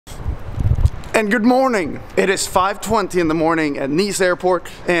And good morning. It is 5:20 in the morning at Nice airport,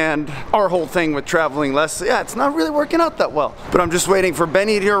 and our whole thing with traveling less, it's not really working out that well. But I'm just waiting for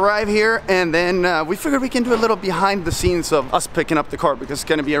Benny to arrive here, and then we figured we can do a little behind the scenes of us picking up the car because it's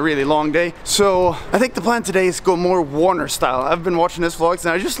gonna be a really long day. So I think the plan today is go more Warner style. I've been watching his vlogs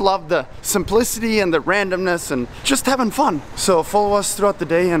and I just love the simplicity and the randomness and just having fun. So follow us throughout the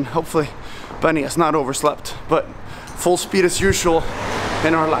day, and hopefully Benny has not overslept, but full speed as usual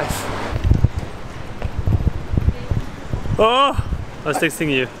in our life. Oh, I was texting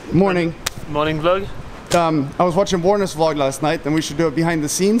you. Morning. Morning vlog. I was watching Warner's vlog last night, and we should do it behind the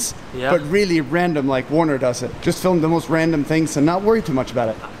scenes, but really random like Warner does it. Just film the most random things and not worry too much about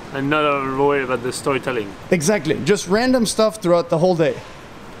it. And not worry about the storytelling. Exactly, just random stuff throughout the whole day.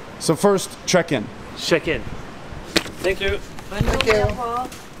 So first, check in. Check in. Thank you. Thank you.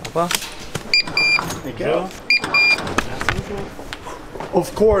 Thank you.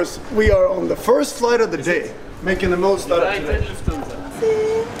 Of course, we are on the first flight of the day. Making the most out of today.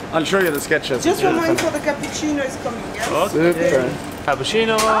 I'll show you the sketches. Just remind for the cappuccino is coming, yes? Okay. Super.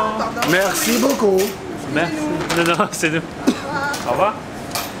 Cappuccino. Merci beaucoup. Merci. Non, c'est nous. Au revoir.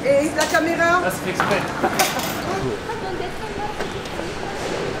 Et la caméra? Ah, c'est fait exprès.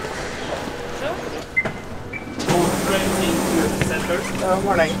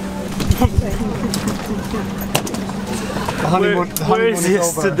 Morning. Where is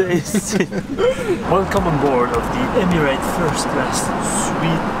yesterday's? Welcome on board of the Emirates first class.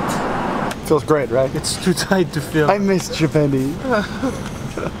 Sweet. Feels great, right? It's too tight to film. I missed you, Benny.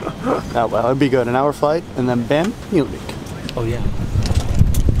 Oh well, it'd be good. An hour flight, and then bam, Munich. Oh yeah.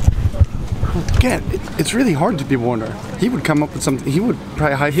 Again, it's really hard to be Warner. He would come up with something. He would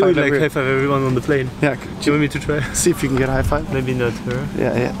probably high five. He would like high five everyone on the plane. Yeah. Do you want me to try? See if you can get a high five. Maybe not her.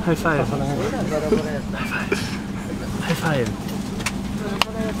 Yeah. High five. High five. High five.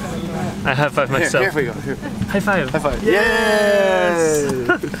 I high five myself. Here we go. Here. High five. High five. Yes!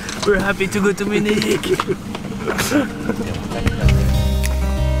 We're happy to go to Munich.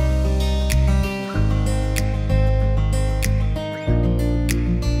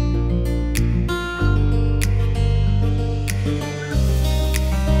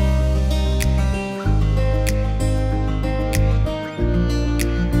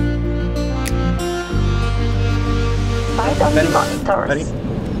 Benny,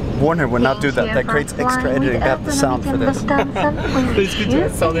 Warner would not do that. That creates extra editing. Got the sound for this. Please could do a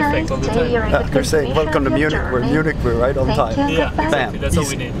sound effect all the time. They're saying, welcome to Munich. We're in Munich. We're right on time. Yeah, Bam. exactly. That's all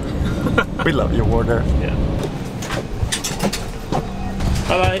we need. We love you, Warner. Yeah.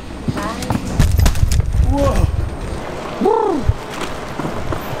 Bye bye. Whoa.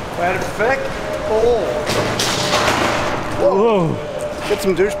 Perfect. Oh. Whoa. Get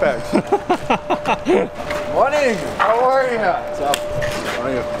some douchebags. Morning. How are you? What's up? How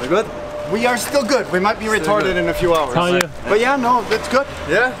are you? We good? We are still good. We might be retarded in a few hours. How are you? But yeah, no, it's good.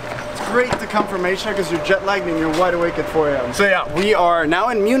 Yeah? It's great to come from Asia because you're jet lagged and you're wide awake at 4 a.m. So yeah, we are now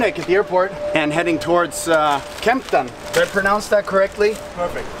in Munich at the airport and heading towards Kempten. Did I pronounce that correctly?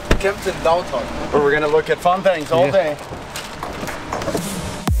 Perfect. Kempten downtown. Where we're gonna look at fun things all day.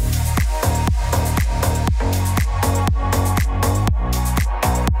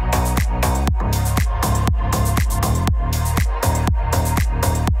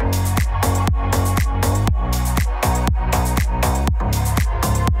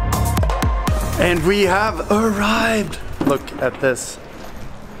 And we have arrived. Look at this.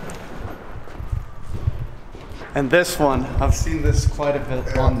 And this one, I've seen this quite a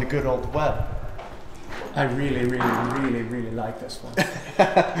bit on the good old web. I really like this one.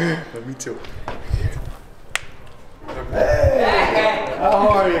 Me too. Hey! How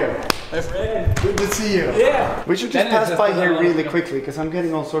are you? Good to see you. Yeah. We should just pass by here really quickly because I'm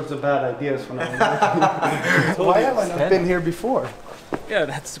getting all sorts of bad ideas when I'm Why have I not been here before? Yeah,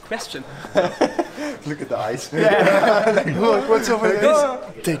 that's the question. Look at the eyes. Yeah. Look, what's over there?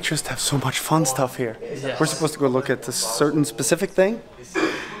 They just have so much fun stuff here. Yes. We're supposed to go look at a certain specific thing,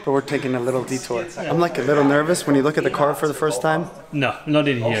 but we're taking a little detour. I'm like a little nervous when you look at the car for the first time. No, not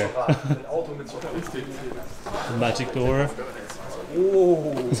in here. The magic door.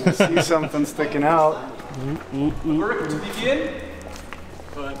 Oh, I see something sticking out.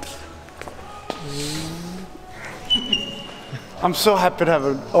 I'm so happy to have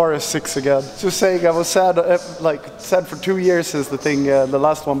an RS6 again. Just saying, I was sad, sad for 2 years since the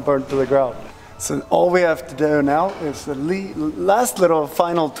last one burned to the ground. So all we have to do now is the last little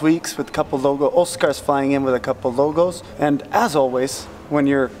final tweaks with a couple logo. Oscar's flying in with a couple logos, and as always, when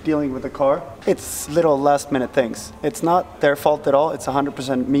you're dealing with a car. It's little last minute things. It's not their fault at all. It's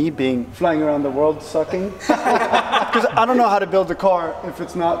 100% me being flying around the world sucking. Because I don't know how to build a car if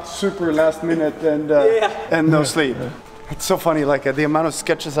it's not super last minute and no sleep. It's so funny, like the amount of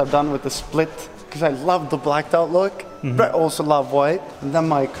sketches I've done with the split, because I love the blacked out look, but I also love white. And then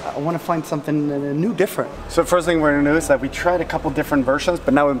like, I want to find something new, different. So the first thing we're gonna do is that we tried a couple different versions,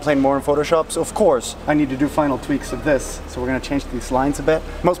 but now we've been playing more in Photoshop. So of course, I need to do final tweaks of this. So we're gonna change these lines a bit.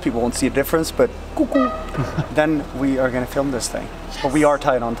 Most people won't see a difference, but cuckoo. Then we are gonna film this thing. But we are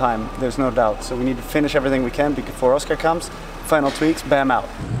tight on time, there's no doubt. So we need to finish everything we can before Oscar comes. Final tweaks, bam, out.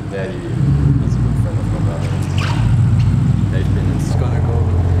 Daddy, that's a good friend of my brother. 8 minutes. It's gonna go.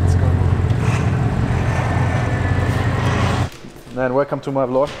 Man, welcome to my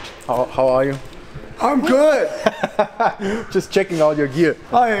vlog. How are you? I'm good. Just checking out your gear.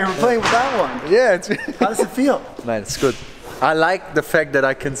 Oh, you're playing with that one. Yeah, it's How does it feel? man, it's good. I like the fact that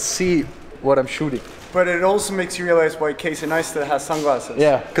I can see what I'm shooting. But it also makes you realize why Casey Neistat has sunglasses.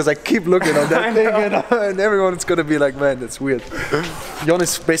 Yeah, because I keep looking on that thing and everyone's gonna be like, man, that's weird. Jon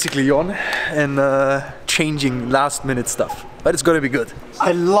is basically Jon and changing last minute stuff. But it's gonna be good.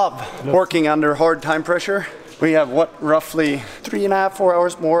 I love working under hard time pressure. We have what, roughly 3.5, 4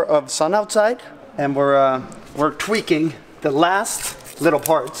 hours more of sun outside, and we're tweaking the last little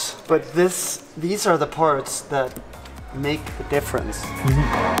parts. But these are the parts that make the difference.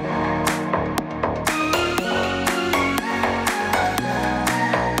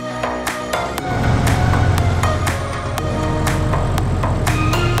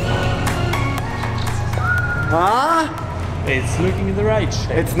 Huh? It's looking in the right shape.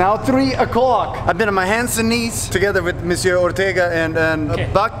 It's now 3 o'clock. I've been on my hands and knees together with Monsieur Ortega and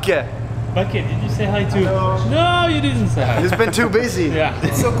Backe. Bucket, did you say hi to? No, you didn't say hi. He's been too busy. Yeah.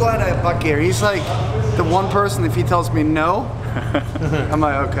 I'm so glad I have Backe here. He's like the one person, if he tells me no, I'm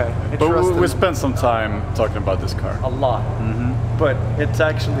like, okay. I trust But we him. spent some time talking about this car. A lot. But it's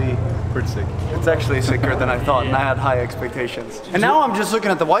actually Pretty sick. It's actually sicker than I thought, and I had high expectations. And now I'm just looking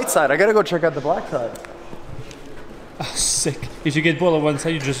at the white side. I gotta go check out the black side. Oh, sick. If you get bored on one side,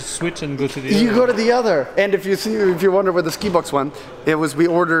 you just switch and go to the other. You go to the other. And if you wonder where the ski box went, it was we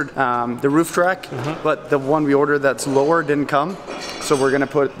ordered the roof track, but the one we ordered that's lower didn't come. So we're gonna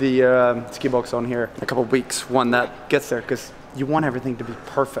put the ski box on here in a couple of weeks, one that gets there, because you want everything to be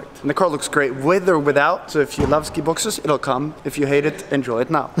perfect. And the car looks great with or without. So if you love ski boxes, it'll come. If you hate it, enjoy it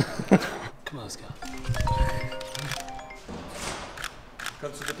now. Come on, let's go.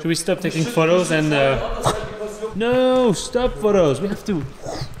 Should we stop taking photos and no, stop photos. We have to.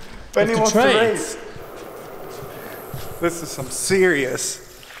 Benny wants to try it. race. This is some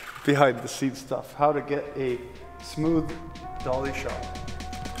serious behind the scenes stuff. How to get a smooth dolly shot.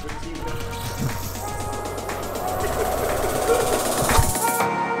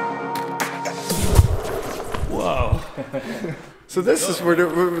 Wow. So this is where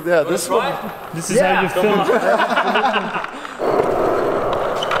this one. This is how you film.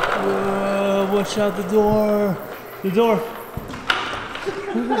 Watch out the door. The door.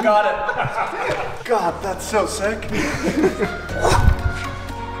 God, that's so sick.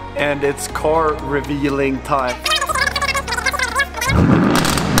 And it's car revealing time.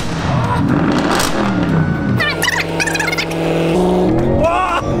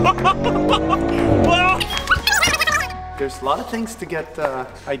 There's a lot of things to get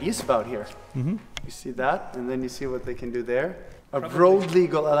ideas about here. You see that, and then you see what they can do there. A road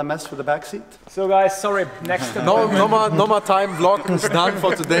legal LMS for the backseat. So guys, sorry, next time. No more time. Vlog is done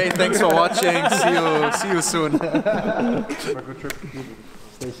for today. Thanks for watching. See you soon.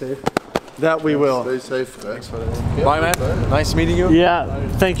 Stay safe. That we will. Stay safe. Thanks for that. Bye, man. Nice meeting you. Yeah,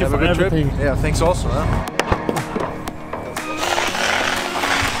 thank you Have a for good trip. everything. Yeah, thanks also.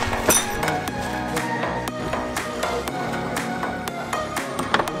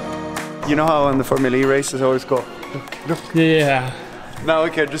 You know how on the Formula E races always go, look. Yeah. Now we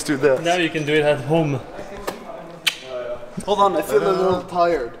can just do this. Now you can do it at home. Hold on, I feel a little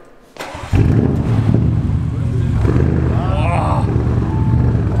tired.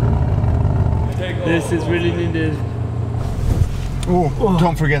 This is really needed. Oh,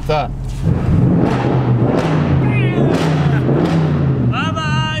 don't forget that. Bye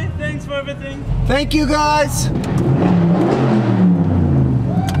bye. Thanks for everything. Thank you guys.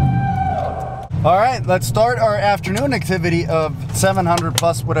 All right, let's start our afternoon activity of 700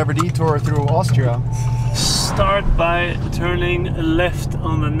 plus whatever detour through Austria. Start by turning left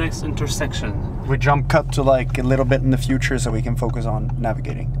on the next intersection. We jump cut to like a little bit in the future so we can focus on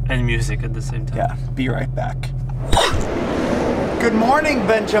navigating. And music at the same time. Yeah, be right back. Good morning,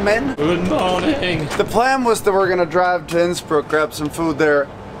 Benjamin. Good morning. The plan was that we're gonna drive to Innsbruck, grab some food there.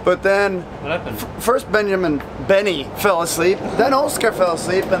 But then, What happened? First Benny fell asleep, then Oscar fell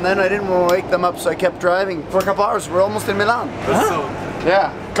asleep, and then I didn't want to wake them up, so I kept driving for a couple hours. We're almost in Milan.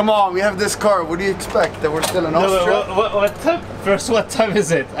 Yeah, come on, we have this car. What do you expect? That we're still in Austria? What time? First, what time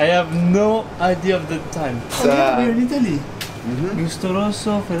is it? I have no idea of the time. We're in Italy. Gusto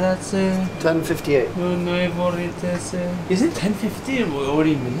rosso, Ferrazze. 10:58. Is it 10:50 or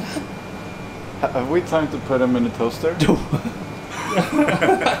in Milan? Have we time to put them in the toaster?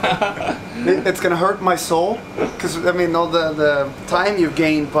 It's gonna hurt my soul, because I mean, all the time you've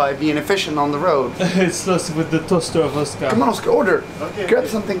gained by being efficient on the road. It's lost with the toaster of Oscar. Come on, Oscar, order. Okay. Grab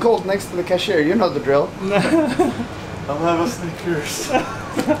something cold next to the cashier. You know the drill. I'll have a Snickers.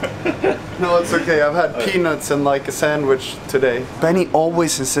 No, it's okay. I've had peanuts and like a sandwich today. Benny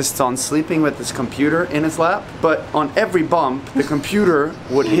always insists on sleeping with his computer in his lap, but on every bump, the computer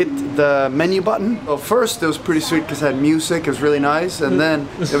would hit the menu button. Well, first it was pretty sweet because it had music, it was really nice, and then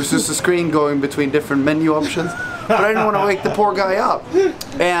it was just a screen going between different menu options. But I didn't want to wake the poor guy up.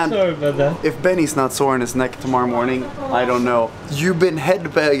 And Sorry about that. if Benny's not sore in his neck tomorrow morning, I don't know. You've been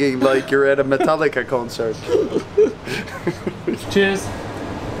headbanging like you're at a Metallica concert. Cheers.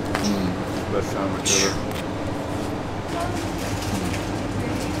 Best sandwich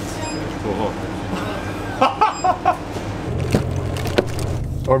ever.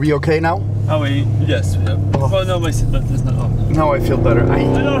 Are we okay now? Are we? Yes, we have. Oh no, my seatbelt is not on. Now I feel better. I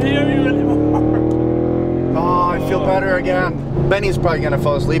don't hear you anymore. Oh, I feel better again. Benny's probably gonna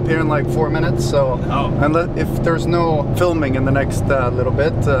fall asleep here in like 4 minutes, so unless if there's no filming in the next little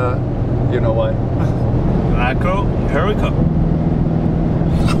bit, you know why. Marco, here we come.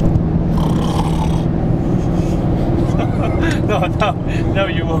 No,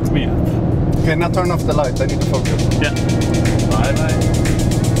 you woke me up. Okay, now turn off the light. I need to focus. Yeah. Bye bye.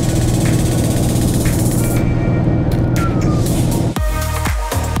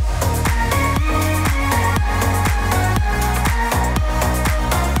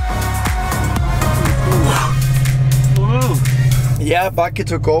 Yeah, Baki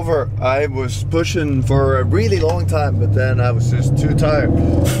took over. I was pushing for a really long time, but then I was just too tired.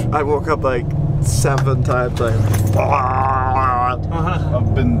 I woke up like 7 times. Like,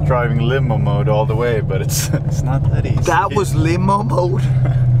 I've been driving limo mode all the way, but it's not that easy. that was limo mode.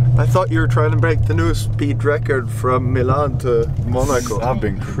 I thought you were trying to break the new speed record from Milan to Monaco. I've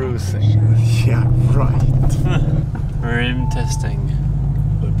been cruising. Yeah, right. Rim testing.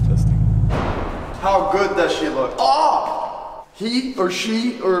 Lip testing. How good does she look? Oh! He or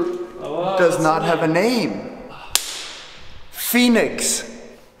she or does not have a name. Phoenix.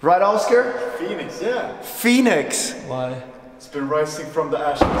 Right, Oscar? Phoenix, yeah. Phoenix. Why? It's been rising from the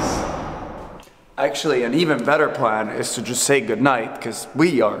ashes. Actually, an even better plan is to just say goodnight, because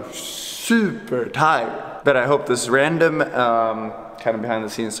we are super tired. But I hope this random kind of behind the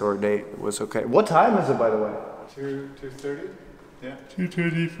scenes tour date was okay. What time is it, by the way? 2:30? Yeah.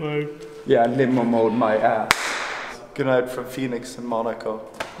 2:25. Yeah, limo mode my ass. Good night from Phoenix and Monaco.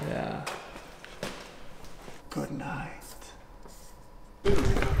 Yeah. Good night.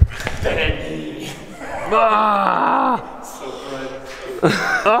 Ah! So bright.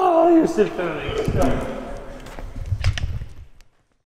 Oh, you're still filming.